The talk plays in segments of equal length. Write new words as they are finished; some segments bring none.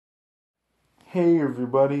Hey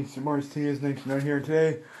everybody, SpongeBob here.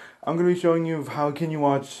 Today I'm going to be showing you how can you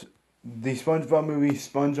watch the SpongeBob movie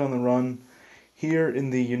Sponge on the Run here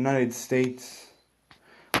in the United States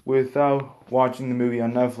without watching the movie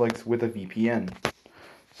on Netflix with a VPN.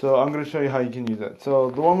 So I'm going to show you how you can use that. So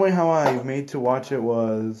the one way how I made to watch it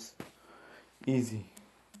was easy.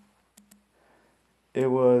 It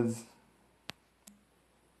was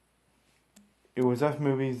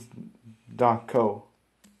fmovies.co.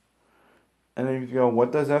 And then you go,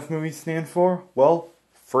 what does F-Movies stand for? Well,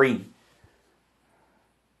 free.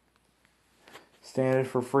 Standard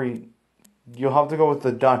for free. You'll have to go with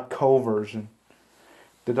the .co version.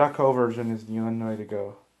 The .co version is the only way to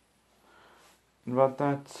go. And about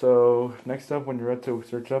that, so next up, when you're ready to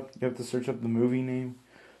search up, you have to search up the movie name.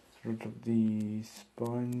 Search up the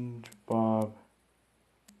SpongeBob.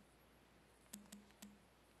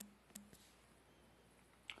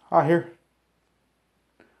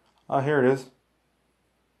 Here it is.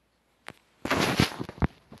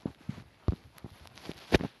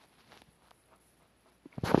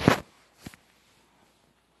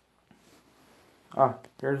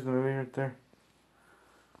 Here's the movie right there.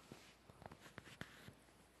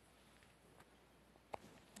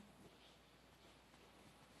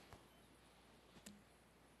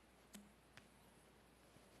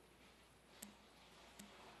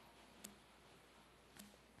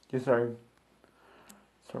 Sorry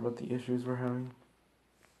about the issues we're having.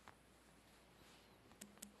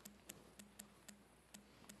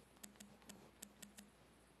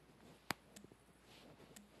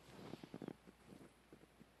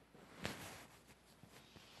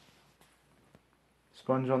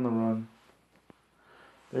 Sponge on the Run.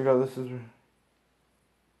 There you go. This is.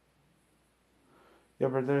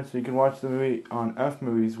 Yep, right there. So you can watch the movie on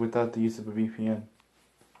F-Movies without the use of a VPN.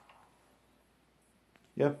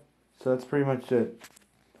 Yep. So that's pretty much it.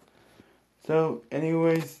 So,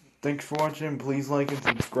 anyways, thanks for watching. Please like and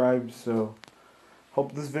subscribe. So,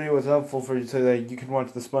 hope this video was helpful for you so that you can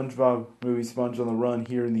watch the SpongeBob movie Sponge on the Run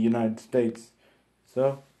here in the United States.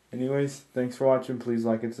 So, anyways, thanks for watching. Please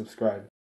like and subscribe.